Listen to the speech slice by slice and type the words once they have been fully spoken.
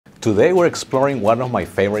Today we're exploring one of my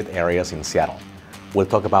favorite areas in Seattle. We'll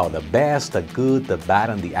talk about the best, the good, the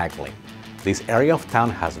bad, and the ugly. This area of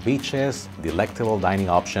town has beaches, delectable dining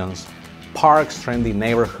options, parks, trendy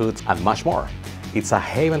neighborhoods, and much more. It's a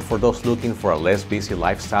haven for those looking for a less busy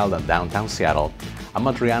lifestyle than downtown Seattle. I'm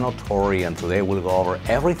Adriano Torri, and today we'll go over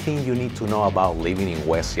everything you need to know about living in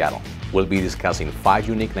West Seattle. We'll be discussing 5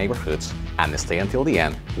 unique neighborhoods, and stay until the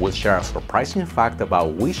end. We'll share a surprising fact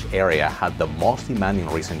about which area had the most demand in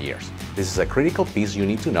recent years. This is a critical piece you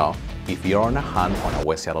need to know if you're on a hunt on a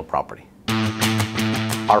West Seattle property.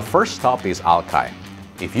 Our first stop is Alki.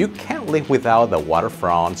 If you can't live without the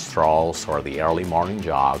waterfront strolls or the early morning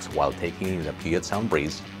jogs while taking in the Puget Sound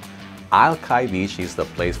breeze, Alki Beach is the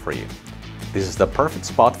place for you. This is the perfect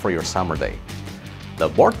spot for your summer day. The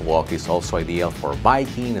boardwalk is also ideal for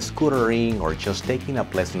biking, scootering, or just taking a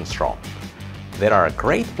pleasant stroll. There are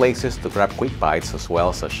great places to grab quick bites as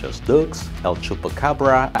well, such as Duke's, El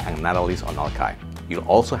Chupacabra, and Natalie's on Alki. You'll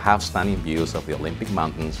also have stunning views of the Olympic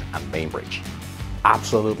Mountains and Bainbridge.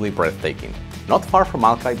 Absolutely breathtaking. Not far from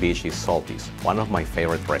Alki Beach is Salty's, one of my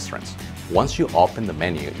favorite restaurants. Once you open the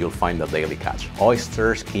menu, you'll find the daily catch: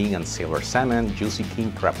 oysters, king and silver salmon, juicy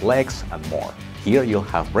king crab legs, and more. Here you'll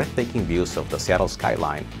have breathtaking views of the Seattle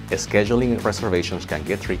skyline. Scheduling reservations can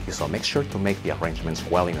get tricky, so make sure to make the arrangements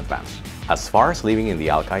well in advance. As far as living in the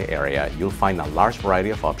Alki area, you'll find a large variety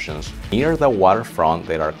of options. Near the waterfront,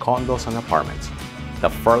 there are condos and apartments. The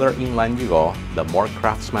further inland you go, the more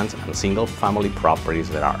craftsman and single-family properties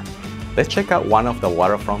there are. Let's check out one of the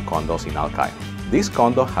waterfront condos in Alki. This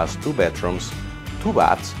condo has 2 bedrooms, 2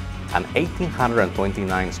 baths, and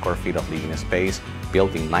 1,829 square feet of living space,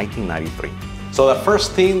 built in 1993. So the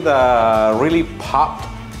first thing that really popped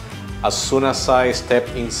as soon as I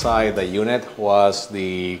stepped inside the unit was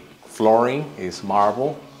the flooring is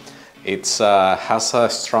marble. It has a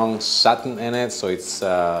strong satin in it, so it's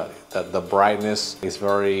the brightness is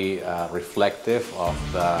very reflective of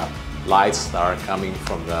the lights that are coming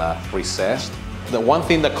from the recess. The one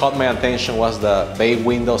thing that caught my attention was the bay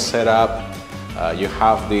window setup. You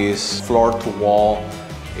have this floor-to-wall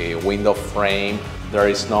window frame. There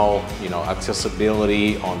is no,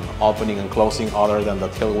 accessibility on opening and closing other than the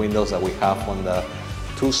tail windows that we have on the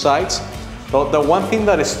 2 sides. But the one thing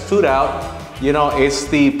that stood out, is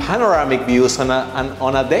the panoramic views. And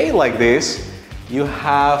on a day like this, you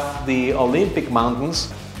have the Olympic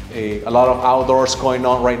Mountains. A lot of outdoors going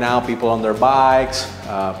on right now, people on their bikes,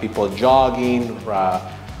 people jogging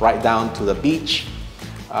right down to the beach.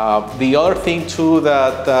 The other thing too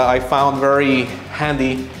that I found very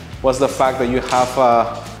handy was the fact that you have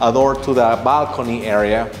a door to the balcony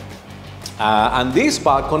area. And this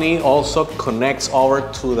balcony also connects over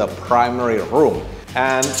to the primary room.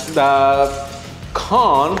 And the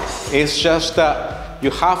con is just that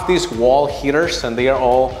you have these wall heaters, and they are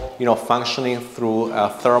all functioning through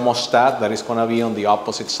a thermostat that is going to be on the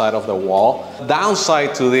opposite side of the wall.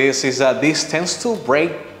 Downside to this is that this tends to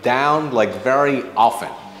break down like very often.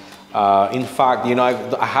 In fact,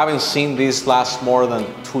 I haven't seen this last more than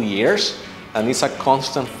 2 years, and it's a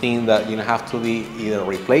constant thing that you have to be either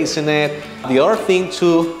replacing it. The other thing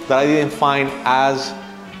too that I didn't find as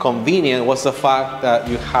convenient was the fact that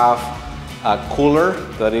you have a cooler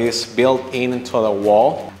that is built into the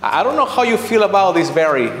wall. I don't know how you feel about this,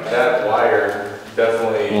 Barry. That wire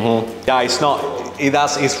definitely. Yeah, it's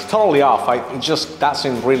totally off. It just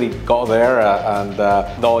doesn't really go there, and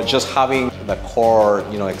though just having the cord,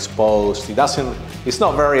 exposed, it's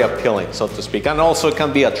not very appealing, so to speak. And also it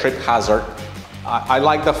can be a trip hazard. I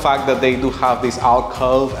like the fact that they do have this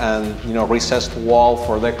alcove and recessed wall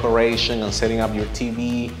for decoration and setting up your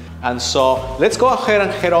TV. And so let's go ahead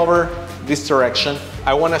and head over this direction.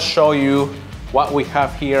 I want to show you what we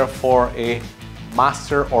have here for a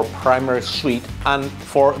master or primary suite. And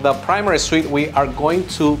for the primary suite, we are going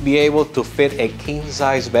to be able to fit a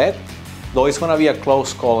king-size bed, though it's going to be a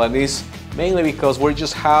close call, and it's mainly because we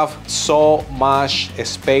just have so much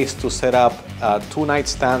space to set up 2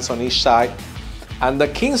 nightstands on each side. And the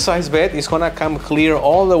king-size bed is going to come clear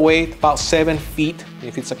all the way about 7 feet,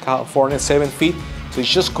 if it's a California, 7 feet. So it's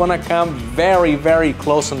just going to come very, very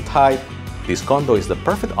close and tight. This condo is the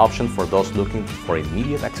perfect option for those looking for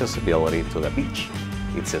immediate accessibility to the beach.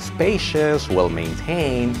 It's spacious,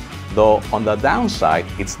 well-maintained, though on the downside,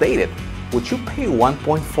 it's dated. Would you pay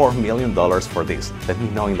 $1.4 million for this? Let me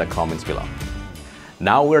know in the comments below.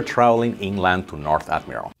 Now we're traveling inland to North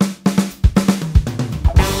Admiral.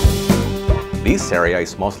 This area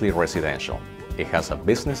is mostly residential. It has a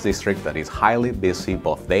business district that is highly busy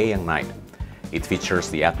both day and night. It features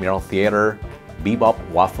the Admiral Theater, Bebop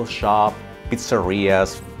Waffle Shop,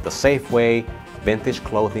 pizzerias, the Safeway, vintage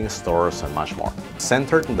clothing stores, and much more.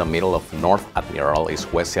 Centered in the middle of North Admiral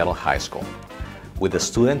is West Seattle High School. With a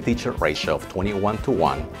student-teacher ratio of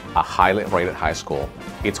 21:1, a highly rated high school,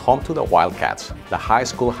 it's home to the Wildcats. The high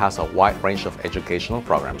school has a wide range of educational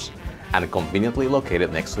programs, and conveniently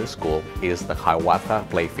located next to the school is the Hiawatha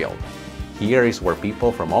Playfield. Here is where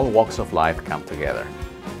people from all walks of life come together.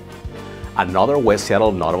 Another West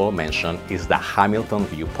Seattle notable mention is the Hamilton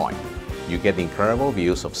Viewpoint. You get incredible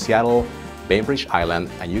views of Seattle, Bainbridge Island,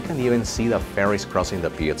 and you can even see the ferries crossing the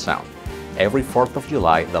Puget Sound. Every 4th of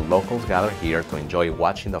July, the locals gather here to enjoy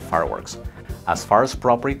watching the fireworks. As far as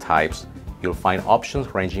property types, you'll find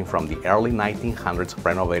options ranging from the early 1900s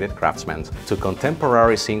renovated craftsmen to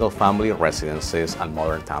contemporary single-family residences and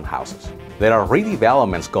modern townhouses. There are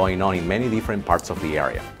redevelopments going on in many different parts of the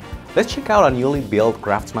area. Let's check out a newly built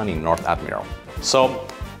Craftsman in North Admiral. So,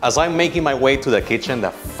 as I'm making my way to the kitchen,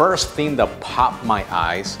 the first thing that popped my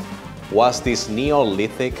eyes was this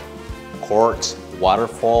Neolithic quartz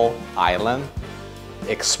waterfall island,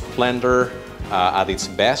 splendor at its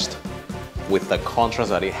best, with the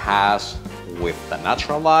contrast that it has with the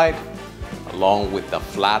natural light, along with the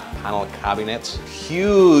flat panel cabinets.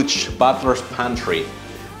 Huge butler's pantry.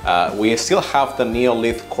 We still have the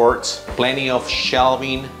Neolithic quartz, plenty of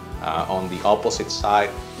shelving on the opposite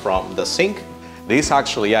side from the sink. This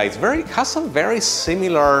actually, yeah, it has a very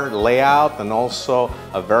similar layout and also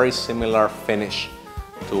a very similar finish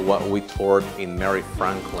to what we toured in Mary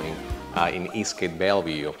Franklin in Eastgate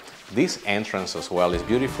Bellevue. This entrance as well is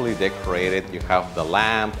beautifully decorated. You have the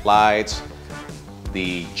lamp lights,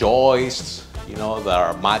 the joists, you know, that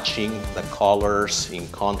are matching the colors in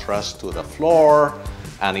contrast to the floor.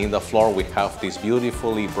 And in the floor we have these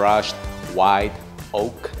beautifully brushed white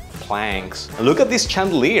oak planks. And look at this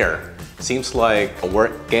chandelier. Seems like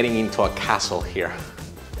we're getting into a castle here.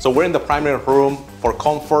 So we're in the primary room. For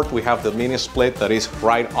comfort, we have the mini split that is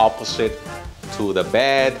right opposite to the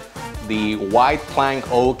bed. The white plank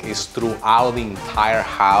oak is throughout the entire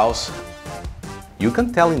house. You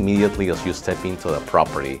can tell immediately as you step into the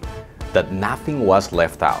property that nothing was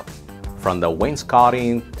left out. From the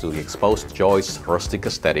wainscoting to the exposed joists, rustic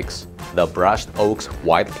aesthetics, the brushed oaks,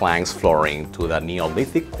 white planks flooring to the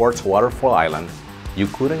Neolithic quartz waterfall island, you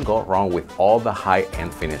couldn't go wrong with all the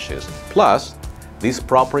high-end finishes. Plus, this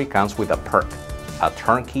property comes with a perk, a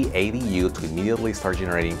turnkey ADU to immediately start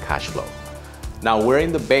generating cash flow. Now we're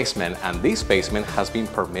in the basement, and this basement has been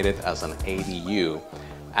permitted as an ADU.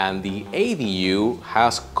 And the ADU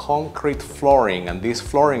has concrete flooring, and this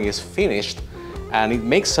flooring is finished, and it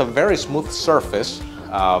makes a very smooth surface.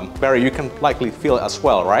 Barry, you can likely feel it as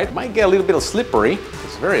well, right? Might get a little bit slippery.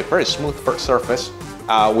 It's very, very smooth surface.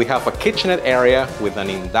 We have a kitchenette area with an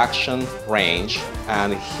induction range,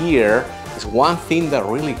 and here is one thing that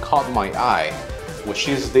really caught my eye, which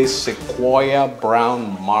is this sequoia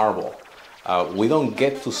brown marble. We don't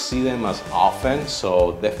get to see them as often,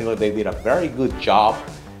 so definitely they did a very good job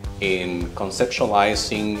in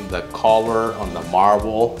conceptualizing the color on the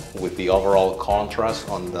marble with the overall contrast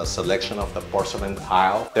on the selection of the porcelain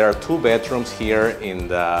tile. There are 2 bedrooms here in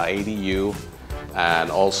the ADU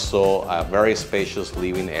and also a very spacious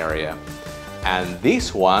living area. And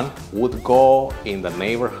this one would go in the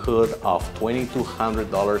neighborhood of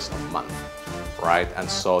 $2,200 a month, right? And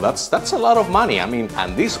so that's a lot of money. I mean,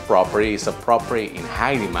 and this property is a property in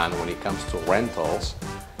high demand when it comes to rentals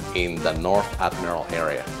in the North Admiral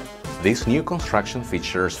area. This new construction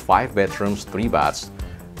features 5 bedrooms, 3 baths,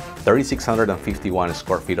 3,651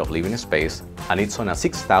 square feet of living space, and it's on a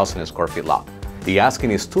 6,000 square feet lot. The asking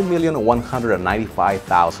is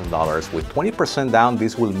 $2,195,000. With 20% down,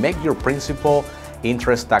 this will make your principal,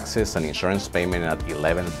 interest, taxes, and insurance payment at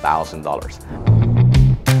 $11,000.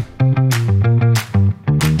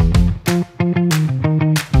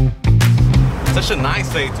 Such a nice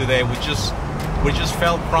day today. We just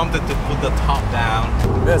felt prompted to put the top down.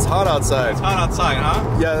 Yeah, it's hot outside. It's hot outside, huh?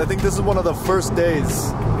 Yeah, I think this is one of the first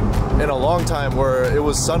days in a long time where it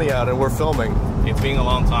was sunny out and we're filming. It's been a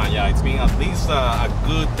long time, yeah. It's been at least a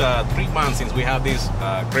good 3 months since we had this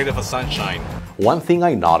great of a sunshine. One thing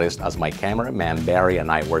I noticed as my cameraman Barry and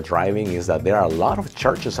I were driving is that there are a lot of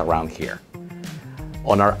churches around here.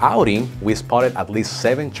 On our outing, we spotted at least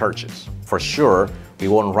 7 churches. For sure, we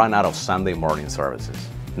won't run out of Sunday morning services.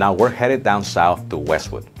 Now we're headed down south to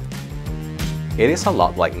Westwood. It is a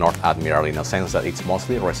lot like North Admiral in a sense that it's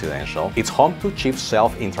mostly residential. It's home to Chief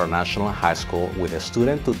Sealth International High School with a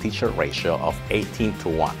student-to-teacher ratio of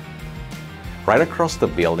 18:1. Right across the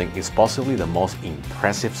building is possibly the most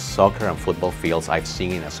impressive soccer and football fields I've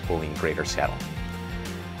seen in a school in Greater Seattle.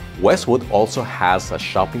 Westwood also has a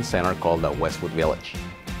shopping center called the Westwood Village.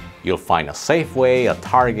 You'll find a Safeway, a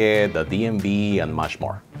Target, a DMV, and much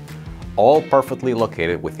more, all perfectly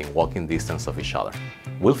located within walking distance of each other.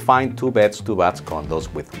 We'll find 2 beds, 2 baths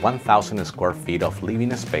condos with 1,000 square feet of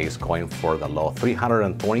living space going for the low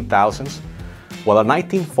 320,000s, while a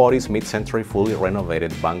 1940s mid-century fully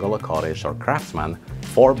renovated bungalow cottage or craftsman,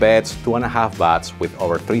 4 beds, 2.5 baths with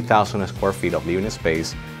over 3,000 square feet of living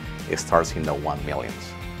space starts in the 1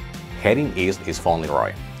 millions. Heading east is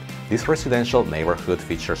Fauntleroy. This residential neighborhood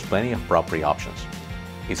features plenty of property options.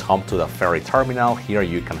 It's home to the ferry terminal. Here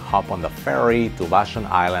you can hop on the ferry to Vashon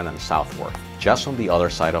Island and southward, just on the other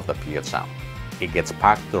side of the Puget Sound. It gets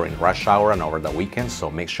packed during rush hour and over the weekend, so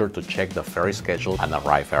make sure to check the ferry schedule and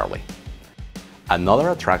arrive early.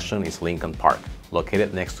 Another attraction is Lincoln Park,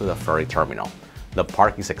 located next to the ferry terminal. The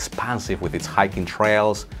park is expansive with its hiking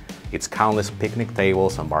trails, its countless picnic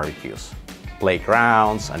tables and barbecues,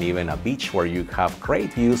 playgrounds, and even a beach where you have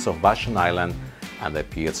great views of Vashon Island and the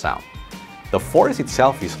Puget Sound. The forest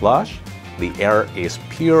itself is lush, the air is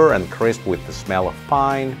pure and crisp with the smell of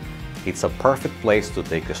pine. It's a perfect place to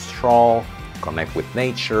take a stroll, connect with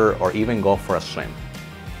nature, or even go for a swim.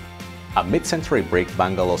 A mid-century brick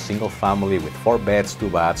bungalow single family with 4 beds, 2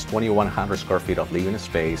 baths, 2,100 square feet of living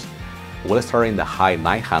space will start in the high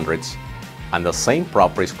 900s, and the same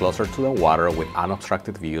properties closer to the water with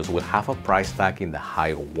unobstructed views will have a price tag in the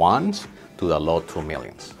high 1s to the low 2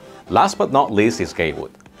 millions. Last but not least is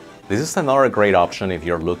Gatewood. This is another great option if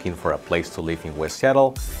you're looking for a place to live in West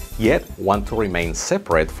Seattle, yet want to remain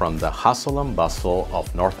separate from the hustle and bustle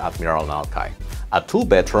of North Admiral and Alki. A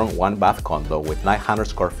 2-bedroom, 1-bath condo with 900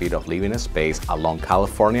 square feet of living space along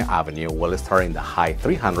California Avenue will start in the high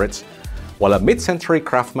 300s, while a mid-century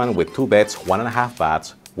craftsman with 2 beds, 1.5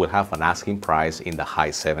 baths will have an asking price in the high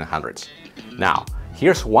 700s. Now,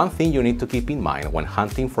 here's one thing you need to keep in mind when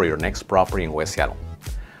hunting for your next property in West Seattle.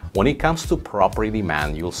 When it comes to property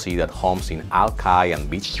demand, you'll see that homes in Alki and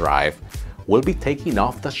Beach Drive will be taking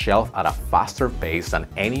off the shelf at a faster pace than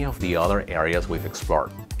any of the other areas we've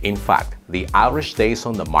explored. In fact, the average days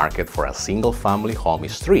on the market for a single-family home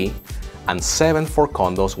is 3 and 7 for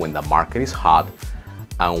condos when the market is hot,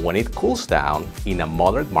 and when it cools down in a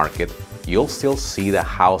moderate market, you'll still see the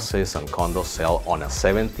houses and condos sell on a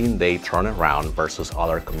 17-day turnaround versus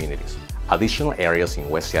other communities. Additional areas in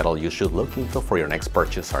West Seattle you should look into for your next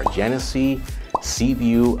purchase are Genesee,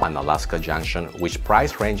 Seaview, and Alaska Junction, which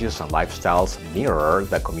price ranges and lifestyles mirror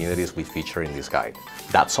the communities we feature in this guide.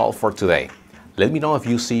 That's all for today. Let me know if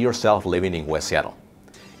you see yourself living in West Seattle.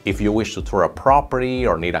 If you wish to tour a property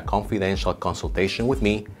or need a confidential consultation with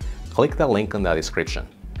me, click the link in the description.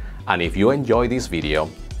 And if you enjoyed this video,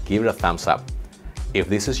 give it a thumbs up. If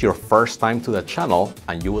this is your first time to the channel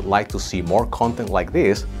and you would like to see more content like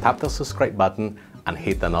this, tap the subscribe button and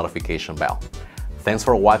hit the notification bell. Thanks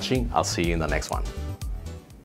for watching. I'll see you in the next one.